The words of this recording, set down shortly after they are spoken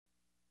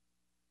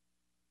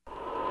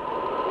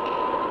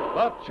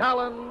The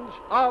challenge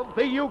of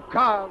the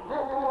Yukon.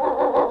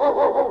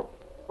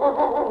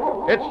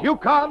 It's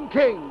Yukon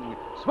King,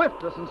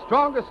 swiftest and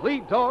strongest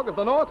lead dog of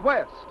the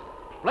Northwest,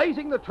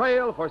 blazing the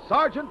trail for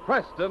Sergeant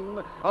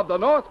Preston of the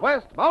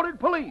Northwest Mounted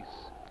Police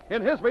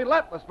in his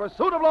relentless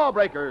pursuit of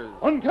lawbreakers.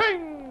 On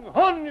King!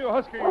 On, you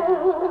Husky!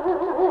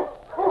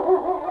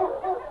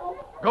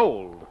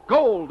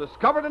 Gold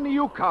discovered in the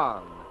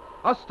Yukon.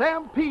 A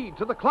stampede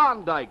to the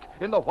Klondike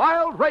in the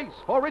wild race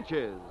for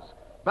riches.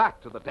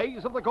 Back to the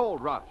days of the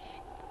gold rush.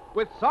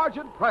 With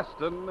Sergeant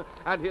Preston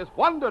and his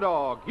wonder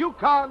dog,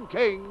 Yukon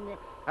King,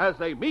 as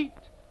they meet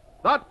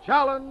the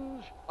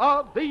challenge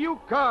of the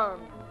Yukon.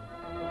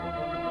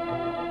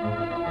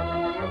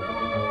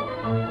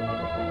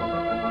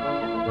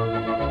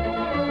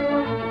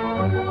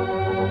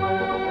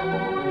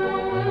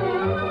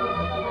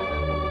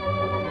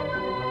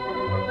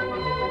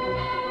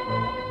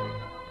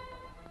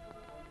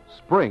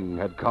 Spring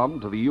had come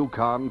to the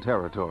Yukon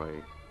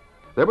Territory.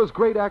 There was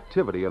great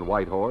activity in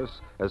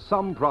Whitehorse as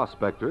some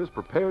prospectors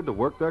prepared to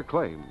work their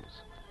claims.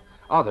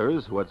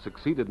 Others, who had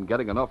succeeded in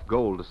getting enough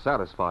gold to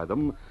satisfy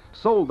them,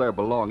 sold their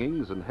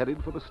belongings and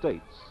headed for the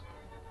States.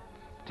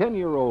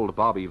 10-year-old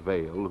Bobby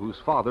Vale, whose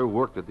father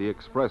worked at the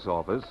express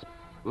office,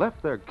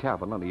 left their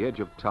cabin on the edge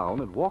of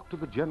town and walked to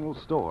the general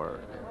store.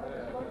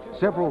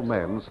 Several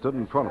men stood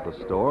in front of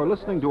the store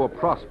listening to a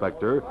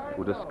prospector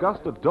who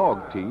discussed a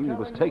dog team he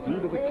was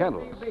taking to the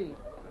kennels.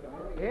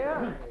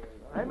 Yeah?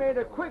 I made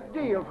a quick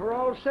deal for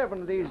all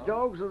 7 of these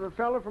dogs with a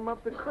fella from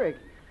up the creek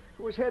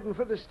who was heading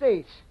for the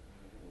States.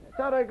 I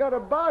thought I got a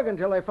bargain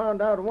until I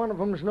found out one of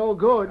them's no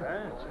good.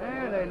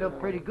 Yeah, they look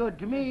pretty good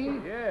to me.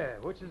 Yeah,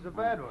 which is the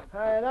bad one?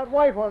 That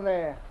white one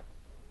there.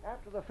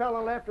 After the fella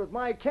left with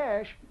my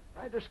cash,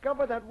 I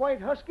discovered that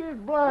white Husky is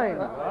blind.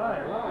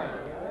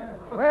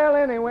 Well,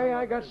 anyway,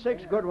 I got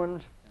 6 good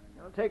ones.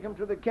 I'll take them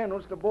to the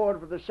kennels to board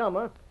for the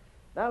summer.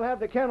 I'll have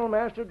the kennel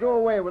master do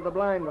away with the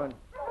blind one.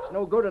 It's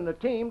no good in the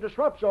team,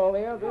 disrupts all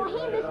the others. Oh,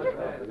 hey, mister,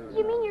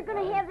 you mean you're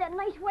going to have that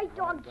nice white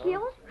dog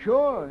killed?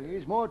 Sure,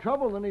 he's more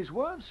trouble than he's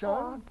worth, son.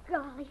 Oh,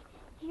 golly.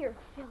 Here,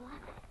 fella.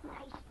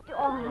 Nice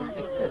dog.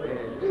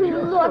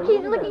 Look,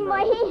 he's licking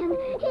my hand.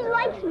 He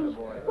likes me.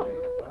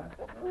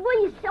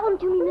 Will you sell him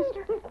to me,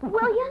 mister?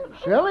 Will you?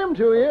 Sell him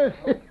to you?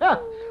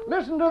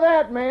 Listen to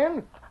that,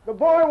 man. The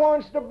boy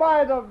wants to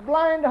buy the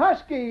blind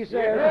Husky, he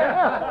says.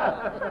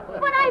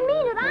 But I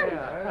mean it,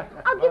 honest.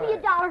 I'll give you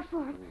 $1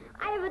 for him.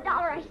 I have $1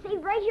 I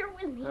saved right here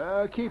with me.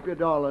 Keep your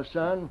dollar,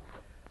 son.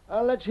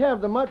 I'll let you have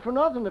the mutt for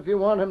nothing if you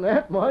want him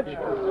that much.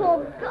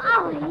 Oh,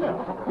 golly.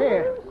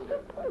 Here,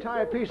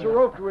 tie a piece of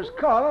rope to his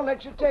collar and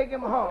let you take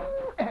him home.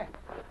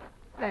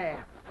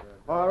 There.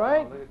 All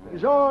right?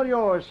 He's all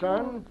yours,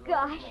 son.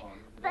 Gosh,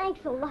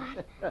 thanks a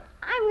lot.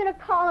 I'm going to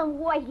call him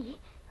Whitey.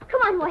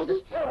 Come on,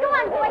 Whitey. Come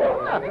on, Whitey.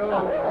 Come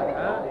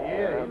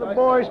on. The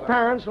boy's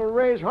parents will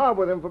raise hard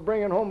with him for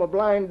bringing home a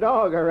blind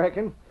dog, I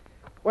reckon.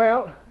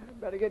 Well,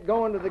 better get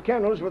going to the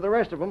kennels with the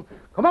rest of them.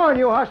 Come on,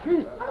 you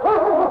Huskies.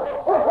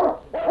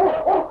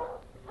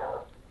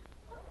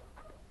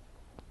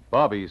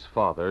 Bobby's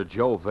father,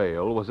 Joe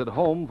Vale, was at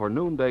home for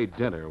noonday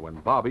dinner when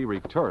Bobby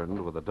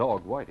returned with the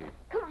dog Whitey.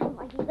 Come on,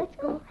 Whitey, let's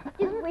go.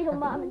 Just wait till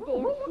Mom and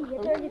Dad see you.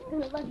 They're just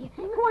going to love you.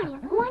 Come on in,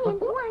 come on in,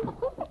 come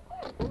on.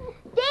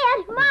 Dad,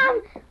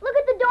 Mom, look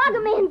at the dog a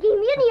man gave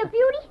me. Isn't he a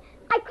beauty?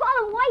 I call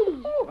him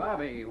Whitey.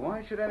 Bobby,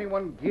 why should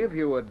anyone give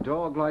you a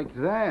dog like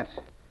that?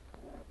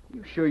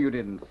 You sure you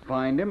didn't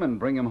find him and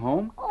bring him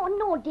home? Oh,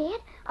 no,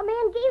 Dad. A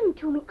man gave him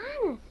to me,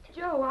 honest.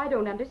 Joe, I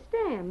don't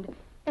understand.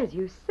 As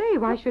you say,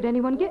 why should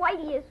anyone get...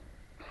 Whitey's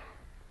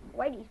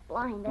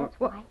blind, that's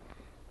why.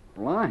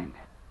 Blind?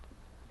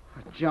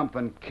 A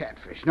jumping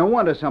catfish. No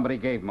wonder somebody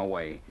gave him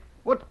away.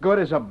 What good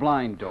is a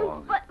blind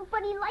dog?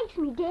 But he likes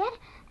me, Dad,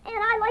 and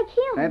I like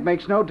him. That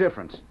makes no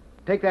difference.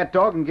 Take that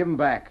dog and give him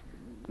back.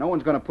 No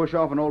one's going to push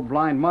off an old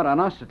blind mutt on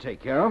us to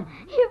take care of.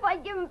 If I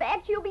give him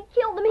back, he'll be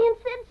killed. The man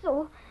said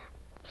so.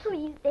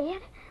 Please,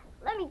 Dad,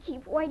 let me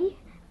keep Whitey.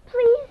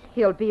 Please.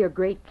 He'll be a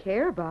great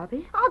care,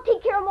 Bobby. I'll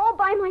take care of him all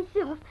by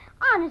myself.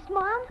 Honest,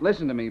 Mom.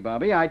 Listen to me,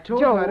 Bobby. I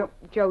told you I don't...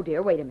 Joe,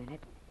 dear, wait a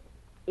minute.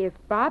 If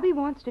Bobby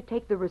wants to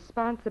take the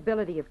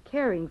responsibility of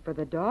caring for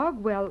the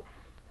dog, well,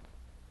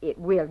 it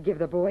will give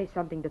the boy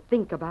something to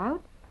think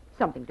about,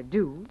 something to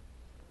do.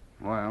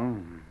 Well,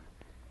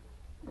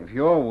 if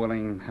you're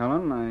willing,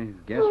 Helen, I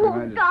guess we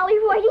might... Oh, golly,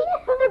 Whitey,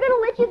 they're going to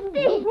let you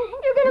stay.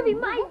 You're going to be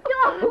my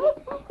dog.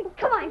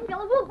 Come on,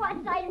 fella, we'll go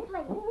outside and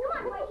play. Come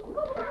on, Whitey,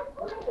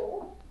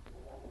 go.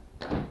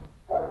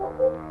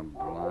 A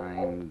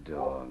blind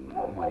dog.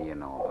 What do you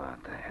know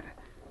about that?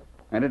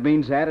 And it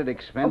means added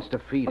expense to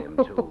feed him,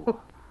 too.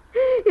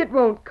 It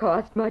won't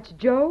cost much,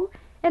 Joe,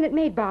 and it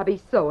made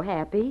Bobby so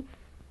happy.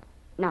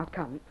 Now,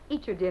 come,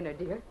 eat your dinner,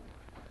 dear.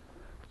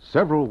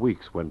 Several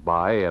weeks went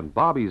by, and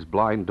Bobby's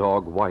blind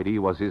dog, Whitey,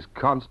 was his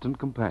constant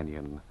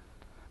companion.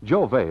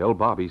 Joe Vale,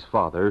 Bobby's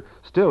father,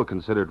 still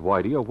considered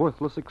Whitey a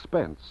worthless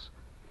expense.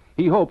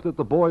 He hoped that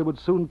the boy would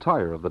soon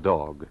tire of the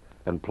dog,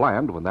 and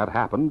planned, when that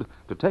happened,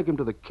 to take him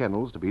to the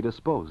kennels to be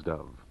disposed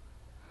of.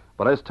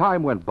 But as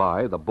time went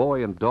by, the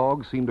boy and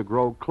dog seemed to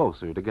grow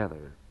closer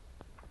together.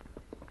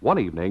 One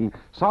evening,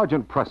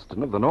 Sergeant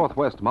Preston of the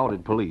Northwest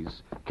Mounted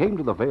Police came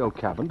to the Vale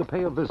cabin to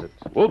pay a visit.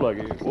 Whoa,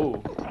 Blackie.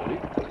 Whoa. Ready?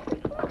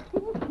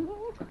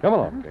 Come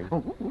along, King.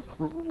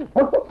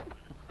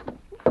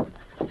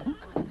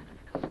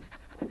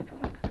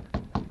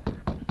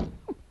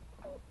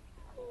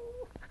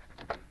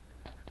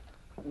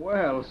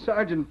 Well,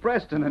 Sergeant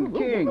Preston and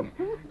King.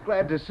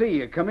 Glad to see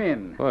you. Come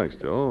in. Thanks,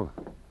 Joe.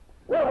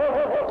 Quiet,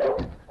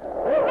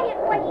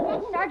 Whitey.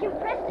 That's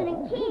Sergeant Preston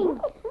and King.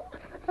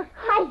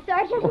 Hi,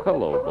 Sergeant.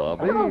 Hello,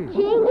 Bobby. Hello,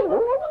 King.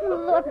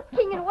 Look,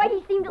 King and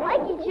Whitey seem to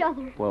like each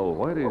other. Well,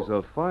 Whitey's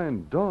a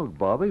fine dog,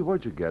 Bobby.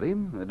 Where'd you get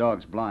him? The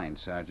dog's blind,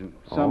 Sergeant.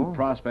 Some Oh?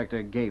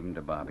 prospector gave him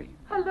to Bobby.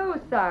 Hello,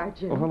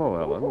 Sergeant. Oh, hello,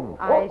 Ellen.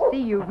 I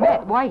see you've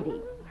met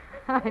Whitey.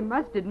 I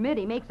must admit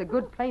he makes a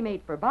good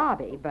playmate for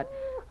Bobby, but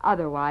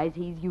otherwise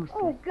he's useless.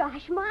 Oh,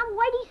 gosh, Mom,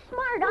 Whitey's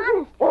smart,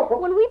 honest.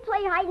 When we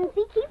play hide and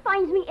seek, he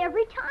finds me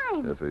every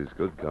time. If he's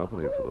good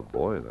company for the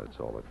boy, that's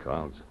all that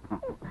counts.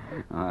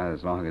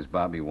 As long as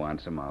Bobby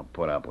wants him, I'll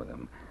put up with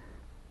him.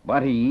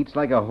 But he eats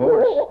like a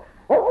horse.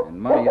 And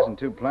money isn't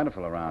too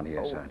plentiful around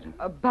here, Sergeant.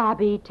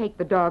 Bobby, take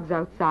the dogs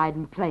outside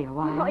and play a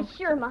while. Oh,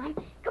 sure, Mom.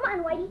 Come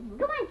on, Whitey.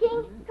 Come on,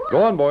 King. Come on.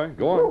 Go on, boy.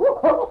 Go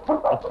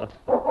on.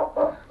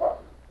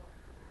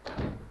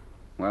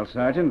 Well,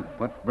 Sergeant,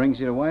 what brings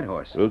you to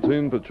Whitehorse?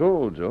 Routine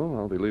patrol, Joe.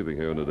 I'll be leaving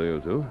here in a day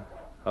or two.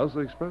 How's the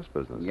express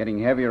business? Getting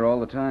heavier all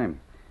the time.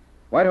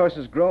 Whitehorse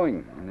is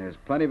growing, and there's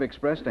plenty of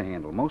express to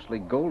handle, mostly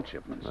gold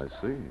shipments. I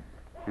see.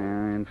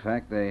 In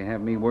fact, they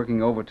have me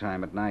working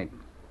overtime at night.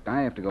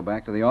 I have to go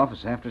back to the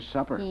office after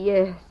supper.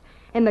 Yes,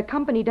 and the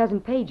company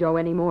doesn't pay Joe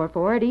anymore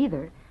for it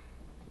either,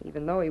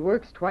 even though he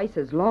works twice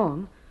as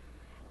long.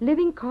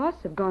 Living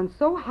costs have gone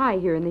so high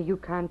here in the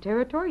Yukon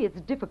Territory,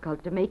 it's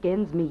difficult to make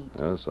ends meet.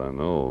 Yes, I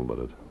know, but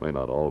it may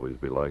not always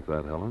be like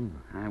that, Helen.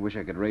 I wish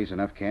I could raise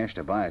enough cash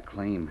to buy a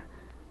claim.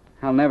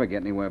 I'll never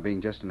get anywhere being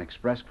just an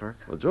express clerk.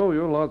 Well, Joe,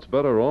 you're lots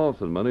better off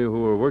than many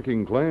who are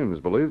working claims,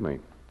 believe me.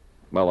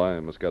 Well, I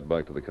must get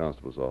back to the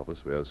constable's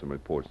office. We have some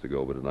reports to go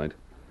over tonight.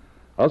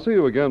 I'll see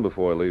you again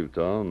before I leave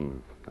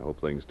town. I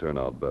hope things turn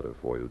out better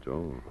for you,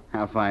 Joe.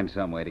 I'll find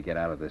some way to get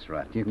out of this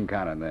rut. You can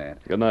count on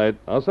that. Good night.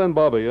 I'll send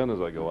Bobby in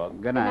as I go out.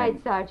 Good Good night.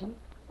 night, Sergeant.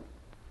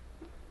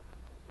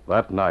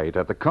 That night,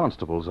 at the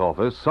constable's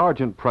office,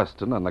 Sergeant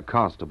Preston and the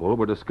constable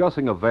were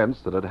discussing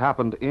events that had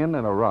happened in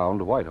and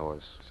around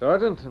Whitehorse.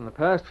 Sergeant, in the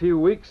past few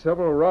weeks,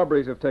 several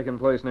robberies have taken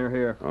place near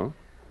here. Huh?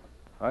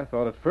 I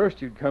thought at first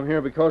you'd come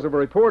here because of a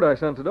report I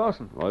sent to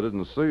Dawson. Well, I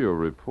didn't see your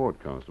report,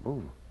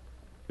 Constable.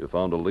 You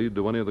found a lead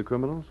to any of the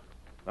criminals?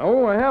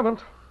 No, I haven't.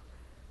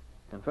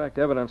 In fact,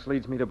 evidence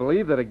leads me to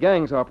believe that a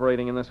gang's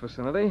operating in this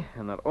vicinity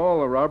and that all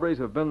the robberies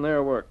have been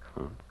their work.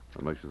 Huh?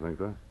 What makes you think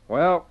that?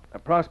 Well, a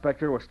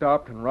prospector was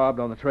stopped and robbed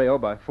on the trail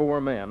by 4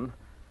 men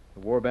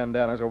who wore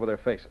bandanas over their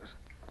faces.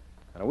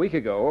 And a week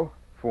ago,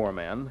 4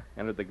 men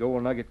entered the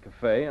Gold Nugget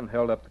Cafe and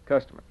held up the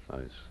customers.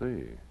 I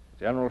see. The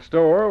general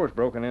store was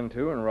broken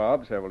into and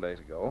robbed several days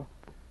ago.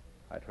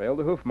 I trailed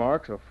the hoof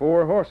marks of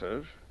 4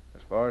 horses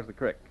as far as the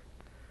creek.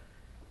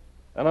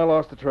 Then I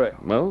lost the trail.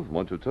 Well, from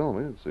what you tell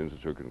me, it seems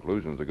that your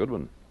conclusion's a good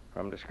one.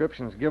 From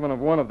descriptions given of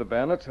one of the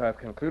bandits, I've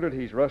concluded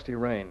he's Rusty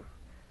Rain.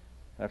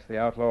 That's the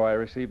outlaw I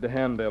received a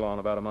handbill on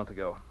about a month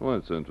ago. Well,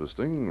 that's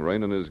interesting.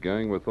 Rain and his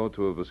gang were thought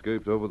to have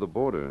escaped over the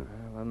border.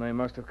 Well, then they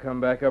must have come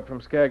back up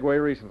from Skagway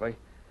recently,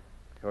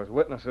 because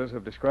witnesses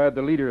have described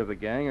the leader of the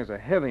gang as a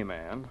heavy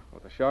man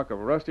with a shock of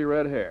rusty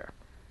red hair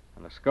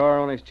and a scar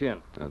on his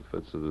chin. That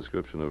fits the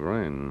description of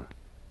Rain.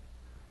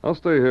 I'll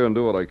stay here and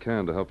do what I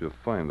can to help you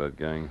find that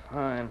gang.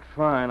 Fine,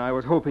 fine. I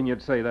was hoping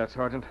you'd say that,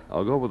 Sergeant.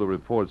 I'll go over the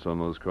reports on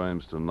those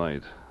crimes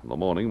tonight. In the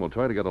morning, we'll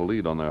try to get a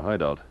lead on their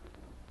hideout.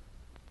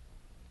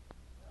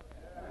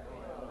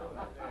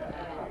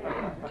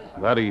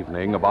 That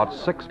evening, about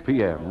 6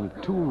 p.m.,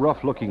 2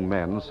 rough-looking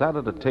men sat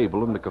at a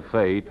table in the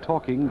cafe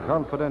talking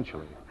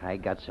confidentially. I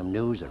got some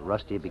news that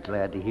Rusty'd be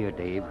glad to hear,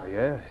 Dave.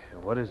 Yeah?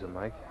 What is it,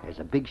 Mike? There's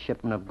a big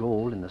shipment of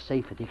gold in the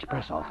safe at the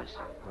express office.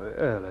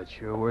 Well, that's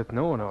sure worth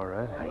knowing, all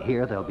right. I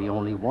hear there'll be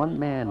only one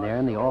man there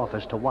in the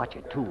office to watch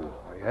it, too.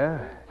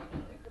 Yeah?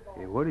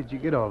 Hey, where did you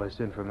get all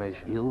this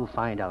information? You'll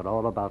find out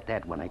all about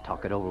that when I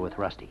talk it over with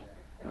Rusty.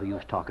 No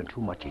use talking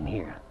too much in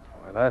here.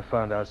 Well, I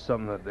found out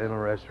something that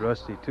interests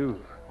Rusty, too.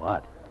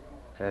 What?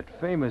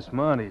 That famous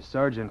Monty,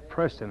 Sergeant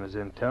Preston, is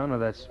in town with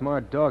that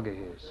smart dog of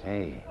his.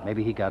 Hey,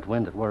 maybe he got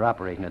wind that we're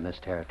operating in this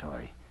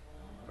territory.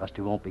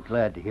 Rusty won't be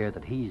glad to hear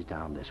that he's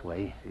down this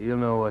way. He'll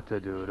know what to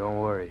do, don't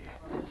worry.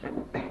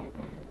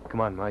 Come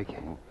on, Mike.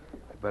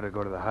 I better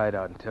go to the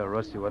hideout and tell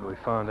Rusty what we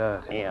found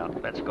out. Yeah,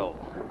 let's go.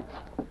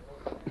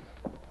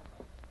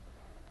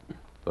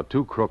 The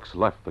 2 crooks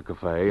left the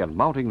cafe and,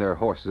 mounting their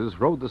horses,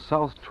 rode the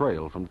south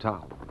trail from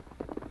town.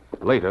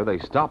 Later, they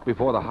stopped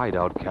before the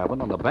hideout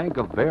cabin on the bank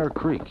of Bear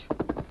Creek.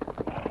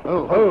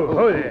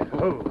 Ho there.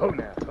 Ho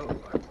now.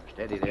 Ho.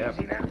 Steady there.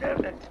 Easy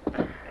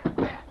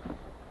now.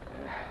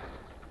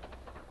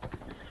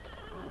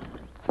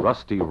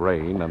 Rusty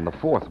Rain and the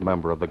 4th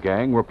member of the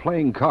gang were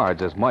playing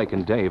cards as Mike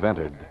and Dave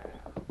entered.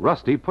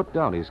 Rusty put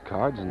down his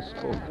cards and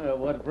spoke.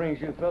 What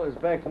brings you fellas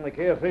back from the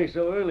cafe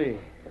so early?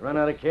 Run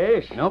out of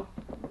cash? Nope.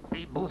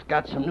 We both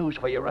got some news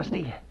for you,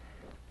 Rusty.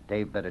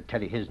 Dave better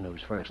tell you his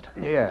news first.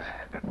 Yeah.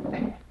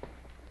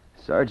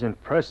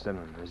 Sergeant Preston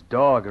and his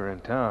dog are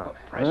in town.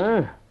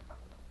 Huh?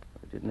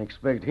 I didn't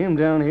expect him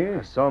down I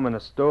here. saw him in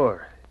the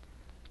store.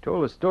 He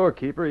told the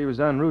storekeeper he was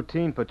on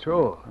routine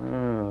patrol.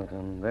 Oh,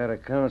 then that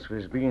accounts for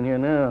his being here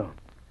now.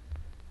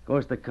 Of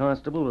course, the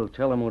constable will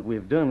tell him what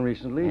we've done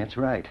recently. That's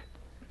right.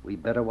 We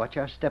better watch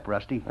our step,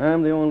 Rusty.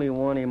 I'm the only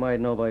one he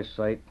might know by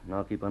sight, and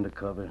I'll keep under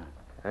cover.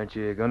 Aren't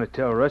you going to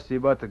tell Rusty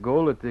about the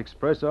gold at the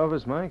express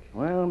office, Mike?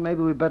 Well,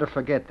 maybe we better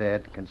forget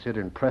that,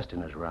 considering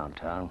Preston is around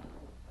town.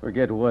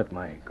 Forget what,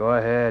 Mike? Go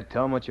ahead.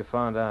 Tell him what you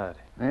found out.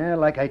 Yeah,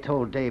 like I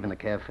told Dave in the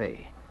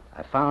cafe.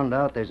 I found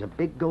out there's a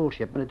big gold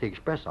shipment at the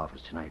express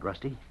office tonight,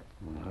 Rusty.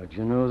 How'd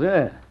you know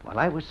that? While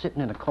I was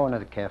sitting in a corner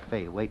of the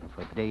cafe waiting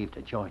for Dave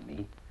to join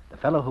me, the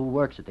fellow who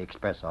works at the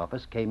express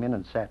office came in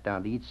and sat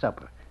down to eat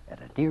supper at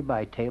a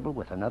nearby table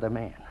with another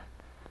man.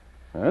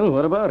 Well,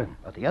 what about him?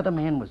 But the other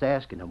man was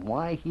asking him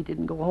why he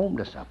didn't go home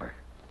to supper.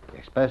 The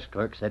express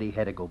clerk said he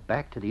had to go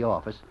back to the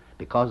office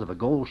because of a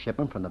gold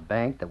shipment from the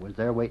bank that was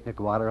there waiting to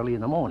go out early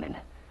in the morning.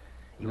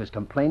 He was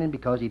complaining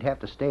because he'd have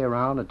to stay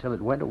around until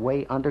it went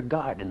away under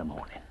guard in the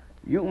morning.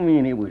 You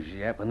mean he was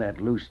yapping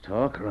that loose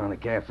talk around the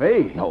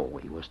cafe? No,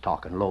 he was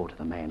talking low to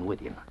the man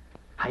with him.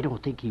 I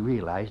don't think he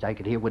realized I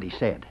could hear what he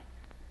said.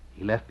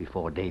 He left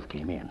before Dave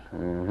came in.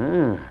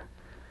 Uh-huh.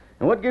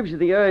 And what gives you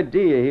the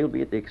idea he'll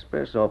be at the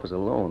express office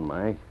alone,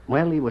 Mike?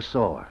 Well, he was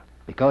sore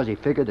because he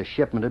figured the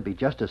shipment would be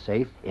just as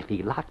safe if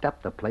he locked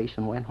up the place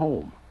and went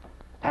home.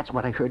 That's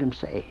what I heard him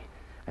say.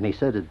 And he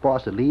said his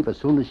boss would leave as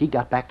soon as he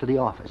got back to the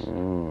office.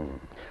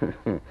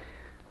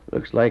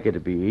 Looks like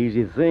it'd be an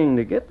easy thing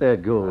to get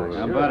that gold.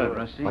 How about it,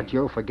 Rusty? But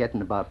you're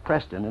forgetting about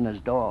Preston and his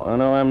dog. Oh,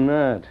 no, I'm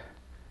not.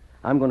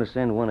 I'm going to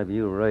send one of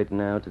you right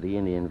now to the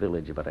Indian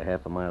village about a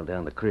half a mile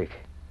down the creek.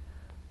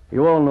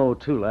 You all know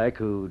Tulak,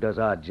 who does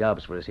odd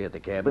jobs for us here at the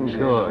cabin.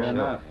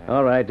 Sure.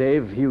 All right,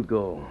 Dave, you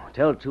go.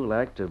 Tell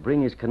Tulak to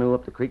bring his canoe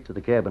up the creek to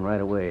the cabin right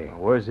away.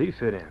 Where's he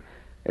fit in?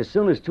 As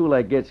soon as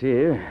Tulak gets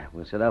here,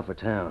 we'll set out for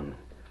town.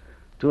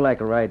 Tulak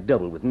will ride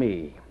double with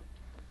me.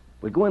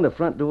 We'll go in the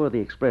front door of the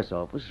express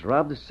office,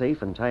 rob the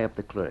safe, and tie up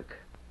the clerk.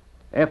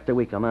 After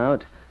we come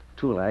out,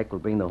 Tulak will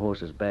bring the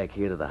horses back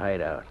here to the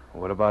hideout.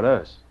 What about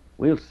us?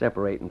 We'll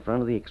separate in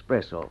front of the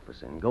express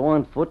office and go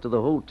on foot to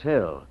the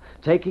hotel,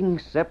 taking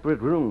separate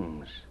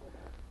rooms.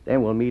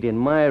 Then we'll meet in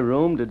my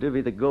room to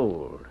divvy the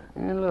gold.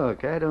 Hey,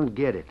 look, I don't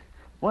get it.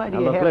 Why do Now,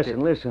 you look, have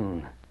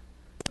listen.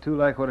 Too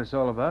like what it's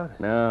all about?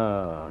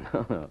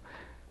 No.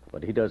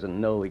 But he doesn't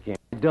know he can't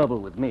double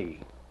with me.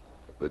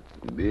 But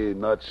me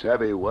not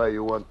savvy why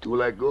you want to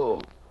let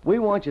go. We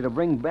want you to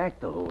bring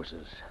back the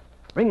horses.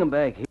 Bring them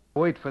back here.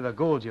 Wait for the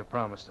gold you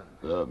promised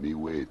him. Me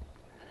wait.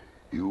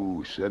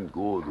 You send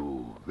go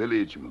to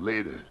village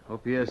later.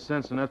 Hope he has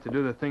sense enough to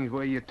do the things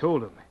where you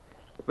told him.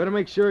 Better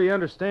make sure he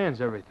understands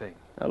everything.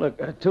 Now, look,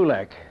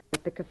 Tulak.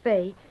 At the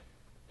cafe,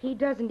 he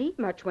doesn't eat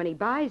much when he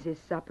buys his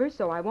supper,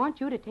 so I want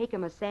you to take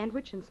him a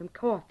sandwich and some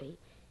coffee.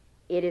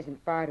 It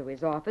isn't far to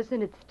his office,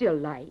 and it's still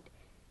light.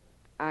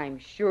 I'm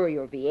sure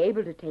you'll be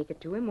able to take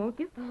it to him, won't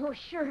you? Oh,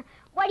 sure.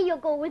 Why do you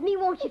go with me,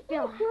 won't you,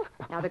 Phil?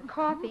 Now, the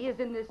coffee is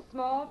in this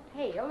small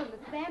pail, and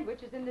the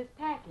sandwich is in this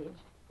package.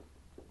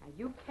 Now,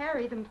 you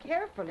carry them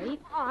carefully.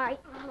 All right,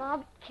 well, I'll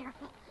be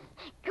careful.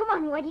 Come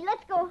on, Whitey,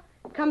 let's go.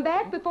 Come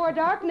back before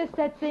darkness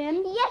sets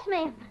in. Yes,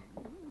 ma'am.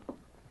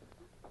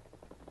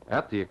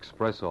 At the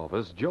express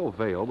office, Joe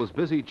Vale was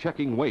busy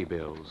checking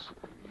waybills.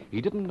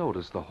 He didn't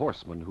notice the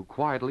horseman who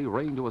quietly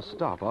reined to a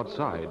stop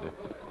outside.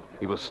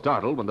 He was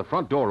startled when the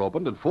front door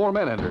opened and 4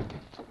 men entered.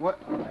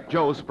 What?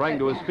 Joe sprang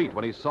to his feet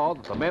when he saw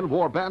that the men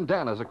wore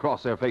bandanas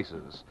across their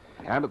faces.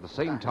 And at the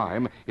same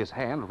time, his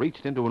hand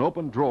reached into an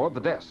open drawer of the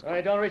desk. All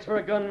right, don't reach for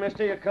a gun,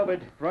 mister. You're covered.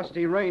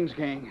 Rusty Raines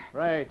gang.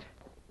 Right.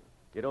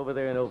 Get over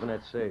there and open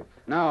that safe.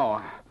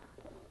 No.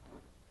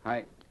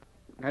 I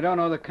don't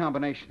know the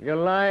combination. You're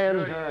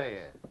lying. Sure, yeah.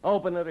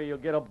 Open it or you'll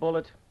get a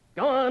bullet.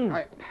 Go on.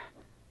 I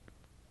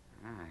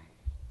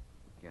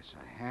guess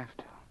I have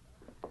to.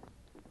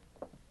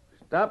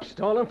 Stop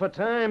stalling for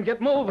time.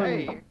 Get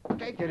moving. Hey,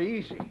 take it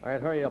easy. All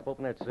right, hurry up.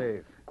 Open that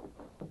safe.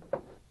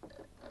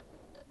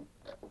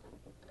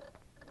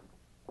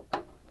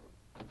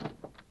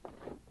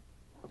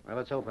 Well,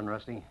 it's open,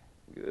 Rusty.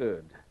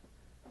 Good.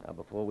 Now,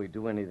 before we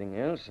do anything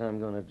else, I'm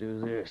going to do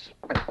this.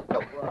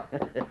 All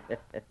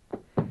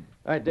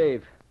right,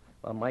 Dave.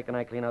 While Mike and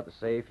I clean out the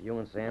safe, you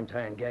and Sam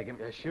tie and gag him.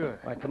 Yeah, sure.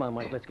 All right, come on,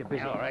 Mike. Let's get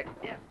busy. All right.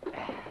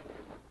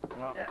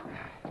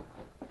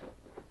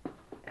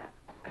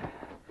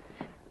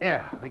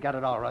 Yeah, we got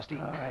it all, Rusty.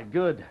 All right,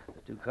 good.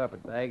 The 2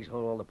 carpet bags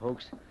hold all the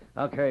pokes.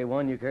 I'll carry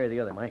one, you carry the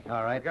other, Mike.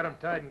 All right. I got him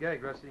tied and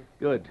gagged, Rusty.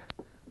 Good.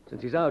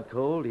 Since he's out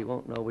cold, he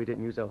won't know we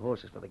didn't use our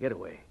horses for the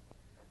getaway.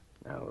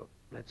 Now,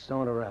 let's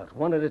saunter out,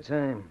 one at a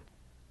time.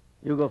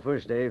 You go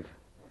first, Dave.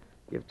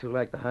 Give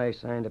Tulak the high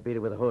sign to beat it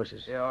with the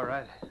horses. Yeah, all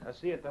right. I'll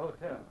see you at the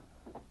hotel.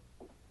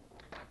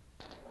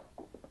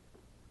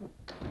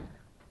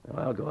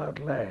 I'll go out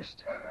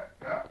last.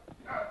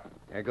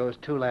 There goes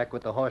Tulak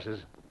with the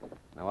horses.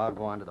 Now I'll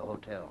go on to the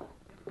hotel.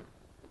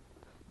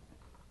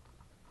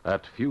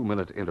 At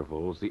few-minute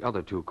intervals, the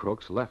other two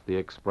crooks left the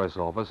express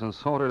office and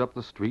sauntered up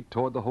the street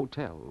toward the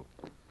hotel.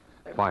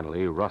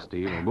 Finally,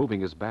 Rusty, removing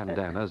his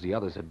bandana as the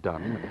others had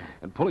done,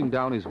 and pulling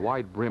down his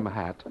wide-brim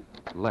hat,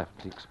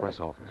 left the express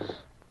office.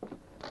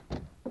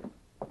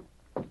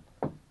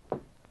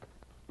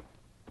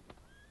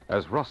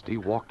 As Rusty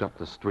walked up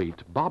the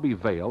street, Bobby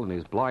Vale and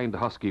his blind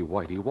husky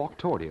Whitey walked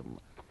toward him.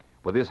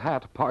 With his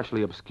hat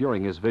partially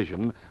obscuring his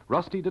vision,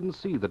 Rusty didn't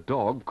see the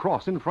dog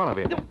cross in front of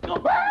him.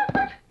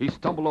 He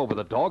stumbled over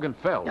the dog and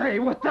fell. Hey,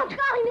 what the... Oh,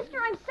 golly, mister,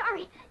 I'm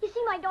sorry. You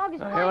see, my dog is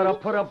blind. I ought to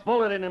put a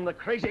bullet in him, the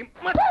crazy... Hey,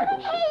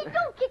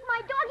 don't kick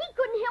my dog. He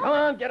couldn't help Come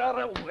on, get out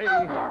of the way.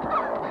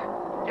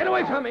 Get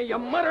away from me, you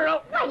mutter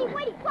out.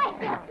 Whitey,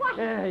 quiet.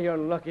 Yeah, you're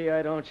lucky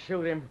I don't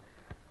shoot him.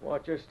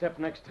 Watch your step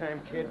next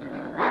time, kid.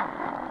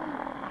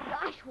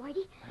 Gosh,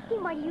 Whitey, he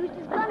might have used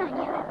his gun on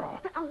you.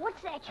 Now,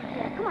 what's that you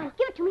did? Come on,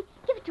 give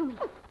it to me.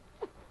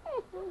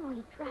 Oh,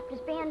 he dropped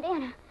his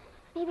bandana.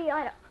 Maybe I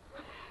ought to...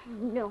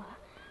 No,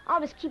 I'll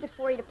just keep it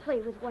for you to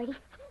play with, Whitey.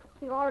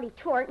 You already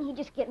tore it, and he'd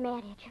just get mad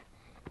at you.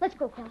 Let's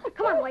go, fella.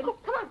 Come on, Whitey.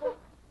 Come on, boy.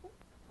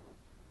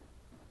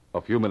 A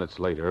few minutes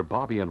later,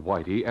 Bobby and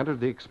Whitey entered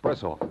the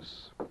express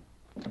office.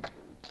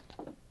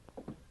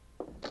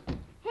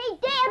 Hey,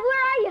 Dad,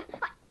 where are you?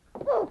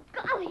 Oh,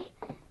 golly.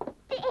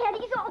 Dad,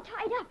 he's all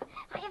tied up.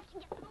 I have to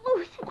get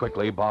loose.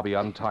 Quickly, Bobby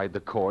untied the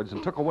cords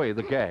and took away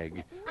the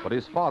gag, but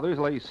his father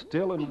lay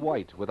still and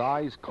white with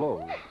eyes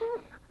closed.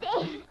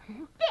 Dad!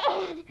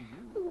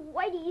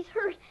 Whitey's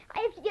hurt. I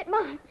have to get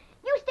Mom.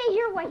 You stay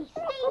here, Whitey.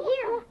 Stay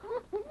here.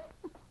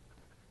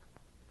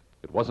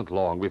 It wasn't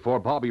long before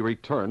Bobby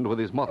returned with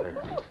his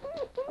mother.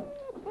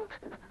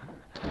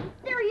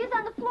 There he is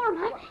on the floor,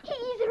 Mom.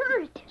 He's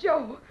hurt.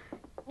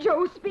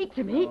 Joe, speak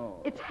to me.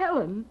 Oh. It's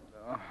Helen.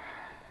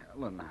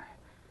 Helen,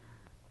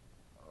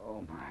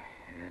 oh, my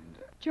head.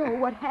 Joe,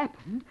 what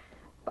happened?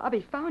 Bobby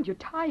found you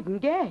tied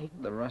and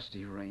gagged. The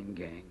Rusty Rain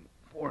gang.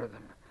 4 of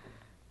them.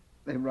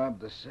 They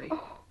robbed the safe.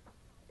 Oh.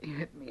 He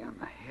hit me on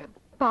the head.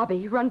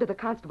 Bobby, run to the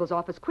constable's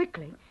office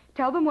quickly.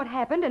 Tell them what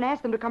happened and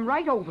ask them to come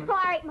right over. All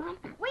right, Mom.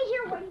 Wait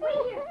here, Whitey.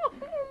 Wait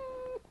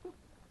here.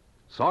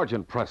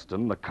 Sergeant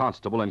Preston, the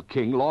constable, and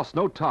King lost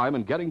no time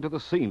in getting to the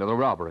scene of the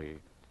robbery.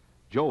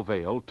 Joe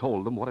Vale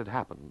told them what had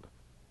happened.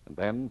 And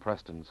then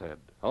Preston said,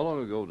 How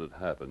long ago did it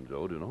happen,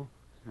 Joe? Do you know?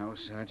 No,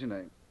 Sergeant,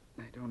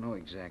 I don't know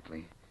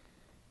exactly.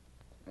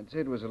 I'd say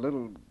it was a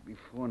little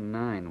before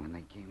 9 when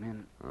they came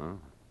in. Huh?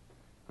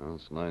 Well,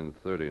 it's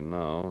 9:30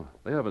 now.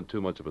 They haven't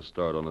too much of a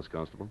start on us,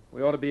 Constable.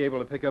 We ought to be able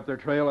to pick up their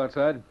trail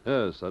outside.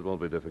 Yes, that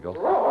won't be difficult.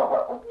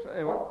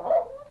 Say,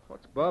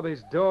 what's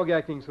Bobby's dog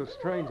acting so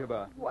strange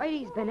about?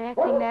 Whitey's been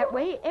acting that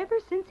way ever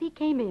since he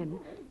came in.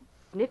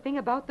 Sniffing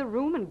about the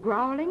room and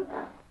growling.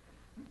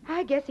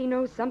 I guess he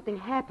knows something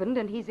happened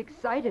and he's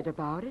excited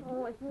about it.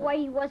 Oh, if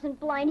Whitey wasn't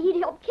blind, he'd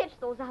help catch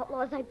those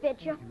outlaws, I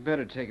bet you. You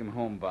better take him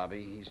home,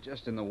 Bobby. He's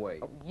just in the way.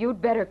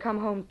 You'd better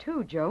come home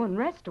too, Joe, and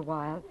rest a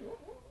while.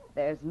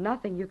 There's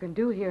nothing you can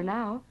do here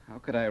now. How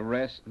could I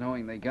rest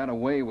knowing they got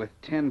away with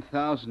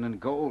 10,000 in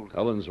gold?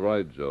 Helen's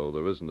right, Joe.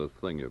 There isn't a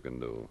thing you can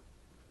do.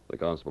 The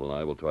constable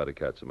and I will try to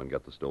catch them and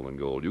get the stolen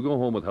gold. You go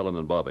home with Helen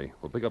and Bobby.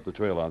 We'll pick up the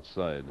trail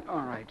outside.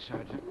 All right,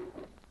 Sergeant.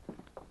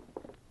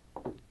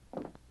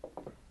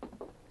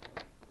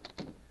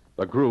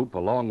 The group,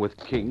 along with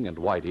King and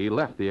Whitey,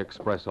 left the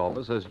express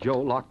office as Joe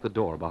locked the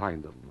door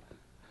behind them.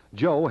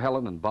 Joe,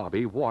 Helen, and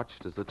Bobby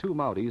watched as the two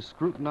Mounties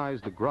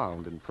scrutinized the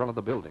ground in front of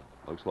the building.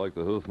 Looks like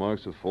the hoof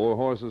marks of 4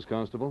 horses,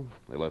 Constable.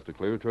 They left a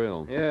clear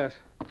trail. Yes.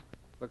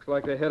 Looks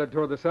like they headed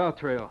toward the south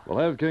trail. We'll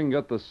have King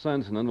get the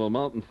scent, and then we'll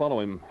mount and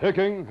follow him. Here,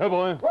 King. Here,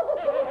 boy.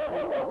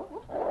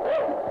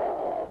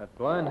 That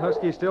blind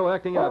husky's still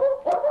acting up.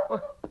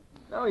 Oh,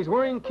 now he's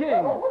worrying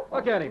King.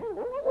 Look at him.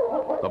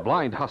 The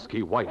blind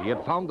husky, Whitey,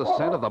 had found the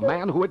scent of the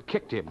man who had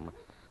kicked him.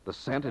 The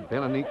scent had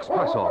been in the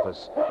express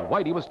office, and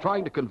Whitey was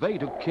trying to convey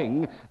to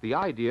King the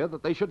idea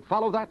that they should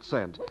follow that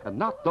scent and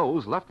not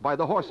those left by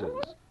the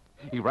horses.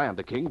 He ran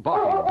to King,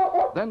 barking,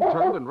 then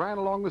turned and ran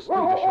along the street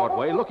a short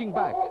way, looking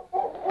back.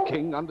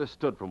 King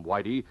understood from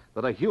Whitey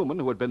that a human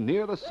who had been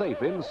near the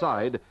safe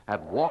inside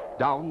had walked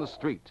down the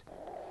street.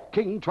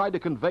 King tried to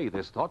convey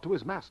this thought to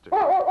his master.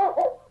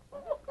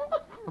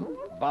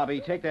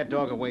 Bobby, take that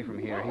dog away from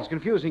here. He's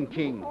confusing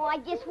King. Oh, I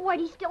guess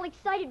Whitey's still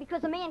excited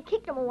because a man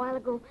kicked him a while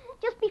ago,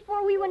 just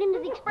before we went into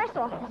the express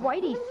office.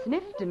 Whitey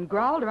sniffed and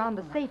growled around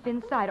the safe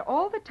inside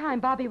all the time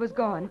Bobby was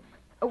gone.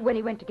 When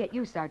he went to get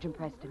you, Sergeant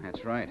Preston.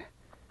 That's right.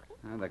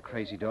 Now, the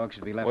crazy dog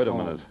should be left Wait a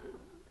home. minute.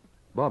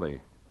 Bobby,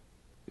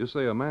 you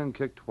say a man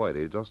kicked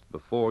Whitey just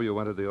before you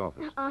entered the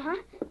office. Uh-huh.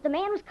 The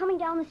man was coming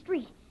down the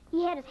street.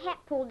 He had his hat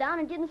pulled down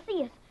and didn't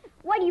see us.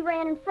 Whitey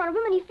ran in front of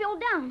him and he fell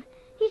down.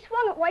 He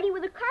swung at Whitey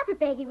with a carpet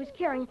bag he was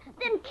carrying,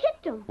 then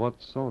kicked him.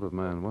 What sort of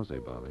man was he,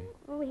 Bobby?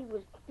 Oh, he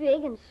was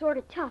big and sort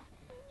of tough.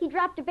 He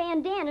dropped a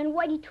bandana and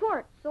Whitey tore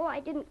it, so I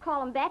didn't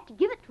call him back to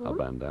give it to A him.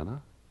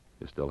 bandana?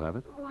 You still have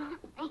it?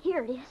 Well,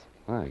 here it is.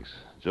 Thanks.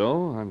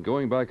 Joe, I'm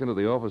going back into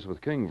the office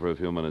with King for a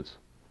few minutes.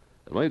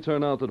 It may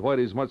turn out that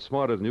Whitey's much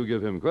smarter than you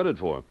give him credit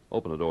for.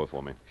 Open the door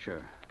for me.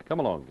 Sure. Come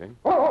along, King.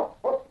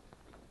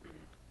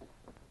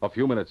 A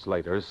few minutes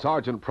later,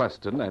 Sergeant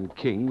Preston and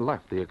King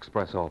left the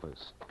express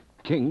office.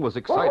 King was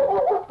excited.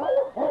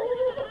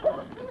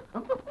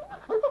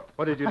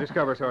 What did you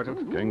discover,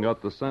 Sergeant? King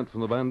got the scent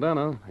from the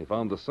bandana. He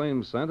found the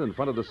same scent in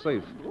front of the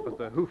safe. But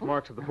the hoof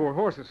marks of the 4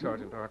 horses,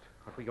 Sergeant, aren't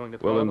we going to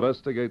We'll follow them?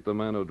 investigate the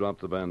man who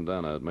dropped the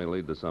bandana. It may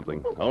lead to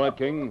something. All right,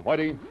 King.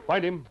 Whitey,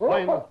 find him.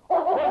 Find him.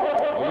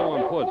 We'll go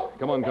on foot.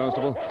 Come on,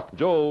 Constable.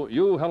 Joe,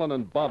 you, Helen,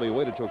 and Bobby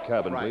wait at your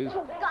cabin, please.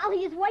 Oh,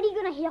 golly, is Whitey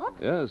going to help?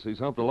 Yes, he's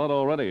helped a lot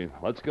already.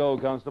 Let's go,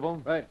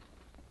 Constable. Right.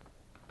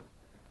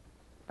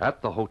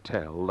 At the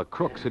hotel, the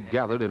crooks had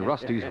gathered in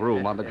Rusty's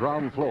room on the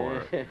ground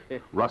floor.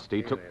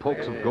 Rusty took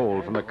pokes of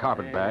gold from their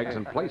carpet bags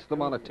and placed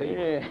them on a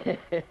table.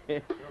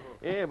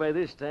 Yeah, by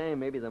this time,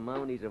 maybe the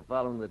Mounties are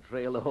following the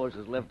trail the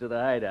horses left to the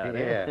hideout.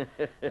 Yeah.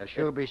 They'll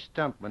sure be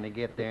stumped when they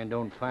get there and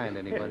don't find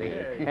anybody.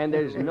 And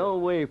there's no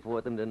way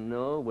for them to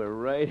know we're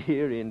right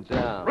here in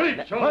town.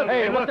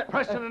 Hey, what's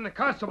Preston and the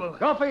constable?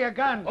 Go for your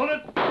gun. Hold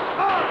it.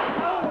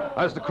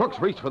 As the crooks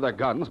reached for their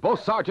guns,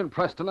 both Sergeant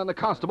Preston and the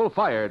constable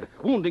fired,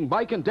 wounding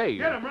Mike and Dave.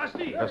 Get him,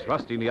 Rusty. As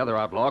Rusty and the other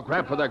outlaw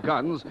grabbed for their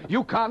guns,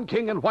 Yukon,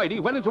 King, and Whitey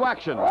went into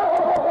action.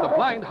 The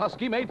blind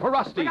Husky made for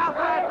Rusty.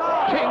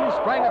 King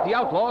sprang at the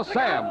outlaw,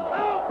 Sam.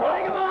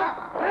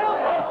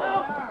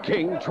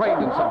 King,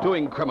 trained in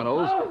subduing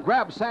criminals,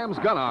 grabbed Sam's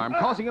gun arm,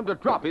 causing him to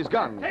drop his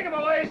gun. Take him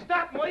away.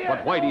 Stop him, will you?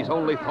 But Whitey's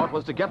only thought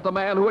was to get the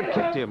man who had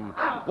kicked him.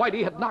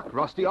 Whitey had knocked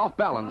Rusty off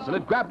balance and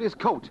had grabbed his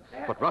coat.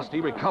 But Rusty,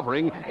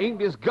 recovering,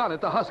 aimed his gun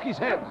at the Husky's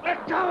head.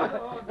 Let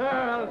go.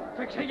 I'll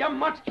fix you, you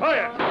mutt.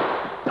 Fire.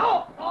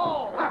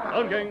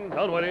 Down, King.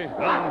 Down, Whitey.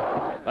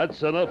 Down.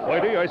 That's enough,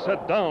 Whitey. I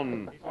said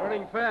down. He's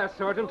learning fast,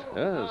 Sergeant.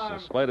 Yes, in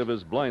spite of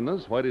his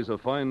blindness, Whitey's a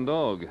fine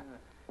dog.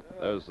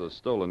 There's the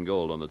stolen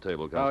gold on the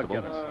table,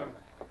 Constable.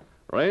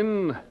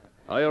 Rain,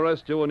 I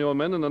arrest you and your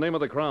men in the name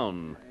of the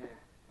Crown.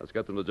 Let's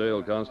get them to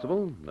jail,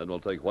 Constable. Then we'll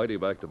take Whitey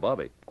back to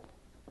Bobby.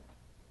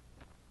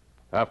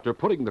 After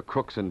putting the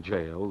crooks in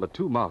jail, the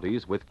two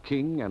Mounties, with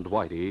King and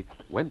Whitey,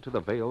 went to the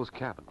Vale's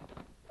cabin.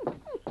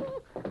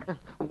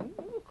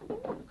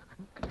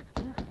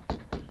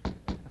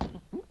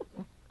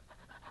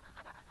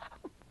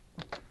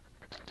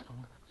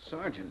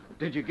 Sergeant,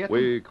 did you get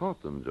We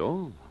caught them,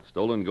 Joe.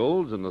 Stolen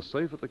gold's in the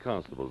safe at the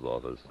constable's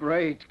office.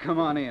 Great. Come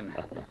on in.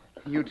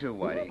 You too,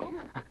 Whitey.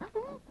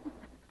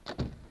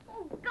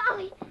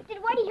 Golly, did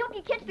Whitey help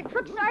you catch the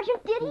crook,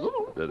 Sergeant? Did he?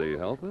 Did he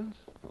help us?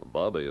 Well,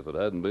 Bobby, if it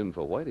hadn't been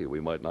for Whitey,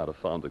 we might not have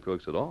found the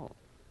crooks at all.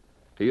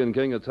 He and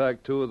King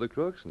attacked 2 of the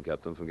crooks and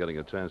kept them from getting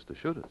a chance to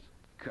shoot us.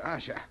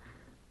 Gosh,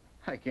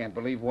 I can't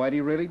believe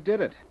Whitey really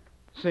did it.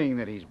 Seeing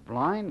that he's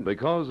blind.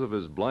 Because of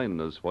his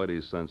blindness,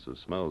 Whitey's sense of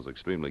smell is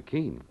extremely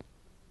keen.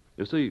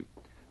 You see,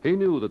 he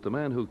knew that the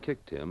man who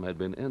kicked him had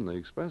been in the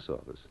express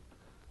office.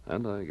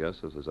 And I guess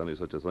if there's any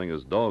such a thing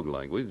as dog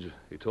language,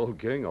 he told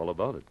King all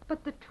about it.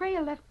 But the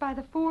trail left by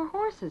the 4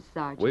 horses,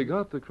 Sergeant. We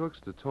got the crooks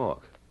to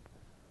talk.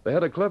 They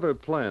had a clever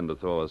plan to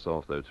throw us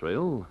off their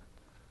trail.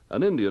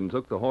 An Indian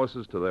took the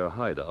horses to their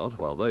hideout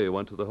while they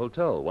went to the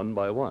hotel one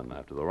by one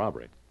after the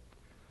robbery.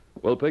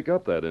 We'll pick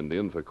up that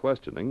Indian for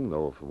questioning,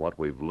 though from what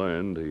we've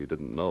learned, he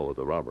didn't know of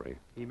the robbery.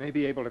 He may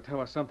be able to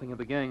tell us something of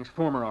the gang's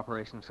former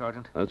operation,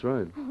 Sergeant. That's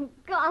right. Oh,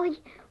 golly,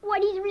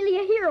 Whitey's really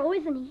a hero,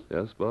 isn't he?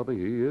 Yes, Bobby,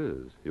 he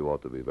is. You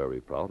ought to be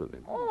very proud of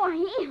him. Oh,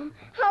 I am.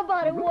 How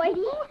about it,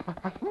 Whitey?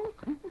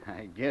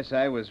 I guess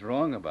I was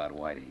wrong about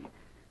Whitey.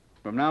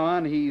 From now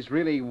on, he's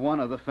really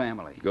one of the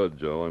family. Good,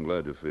 Joe. I'm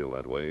glad you feel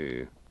that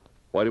way.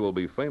 Whitey will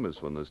be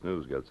famous when this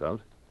news gets out.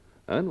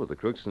 And with the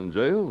crooks in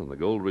jail and the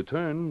gold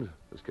returned,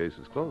 this case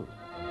is closed.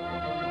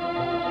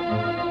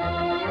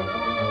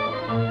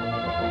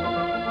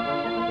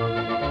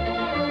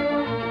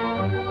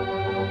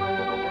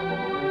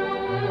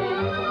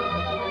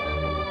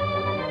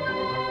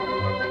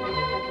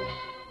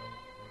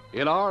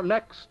 In our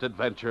next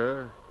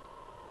adventure,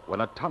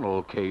 when a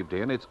tunnel caved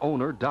in, its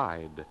owner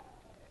died.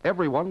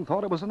 Everyone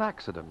thought it was an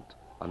accident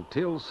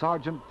until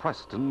Sergeant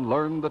Preston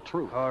learned the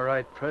truth. All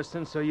right,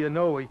 Preston, so you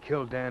know we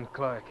killed Dan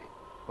Clark.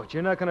 But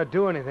you're not going to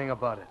do anything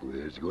about it.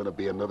 There's going to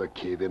be another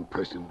cave-in,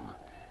 Preston.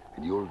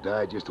 And you'll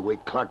die just the way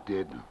Clark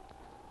did.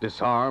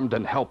 Disarmed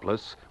and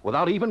helpless,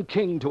 without even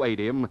King to aid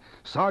him,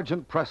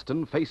 Sergeant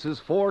Preston faces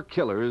 4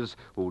 killers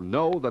who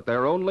know that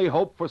their only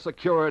hope for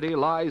security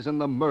lies in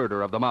the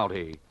murder of the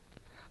Mountie.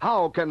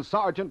 How can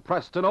Sergeant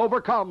Preston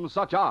overcome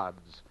such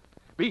odds?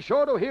 Be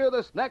sure to hear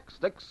this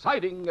next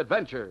exciting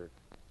adventure.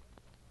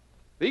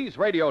 These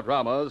radio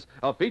dramas,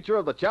 a feature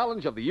of the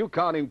Challenge of the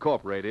Yukon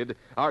Incorporated,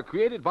 are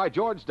created by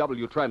George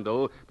W.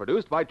 Trendle,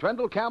 produced by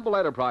Trendle Campbell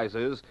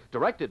Enterprises,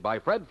 directed by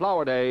Fred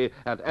Flowerday,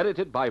 and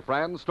edited by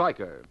Fran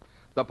Stryker.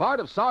 The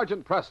part of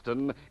Sergeant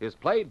Preston is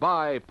played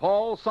by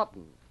Paul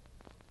Sutton.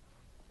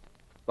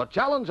 The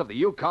Challenge of the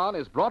Yukon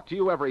is brought to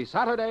you every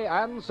Saturday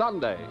and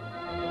Sunday.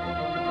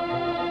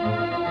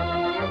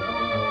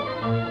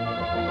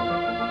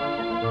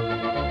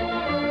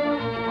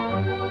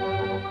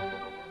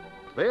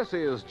 This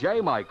is J.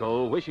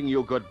 Michael wishing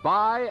you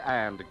goodbye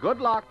and good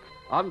luck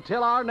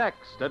until our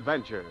next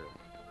adventure.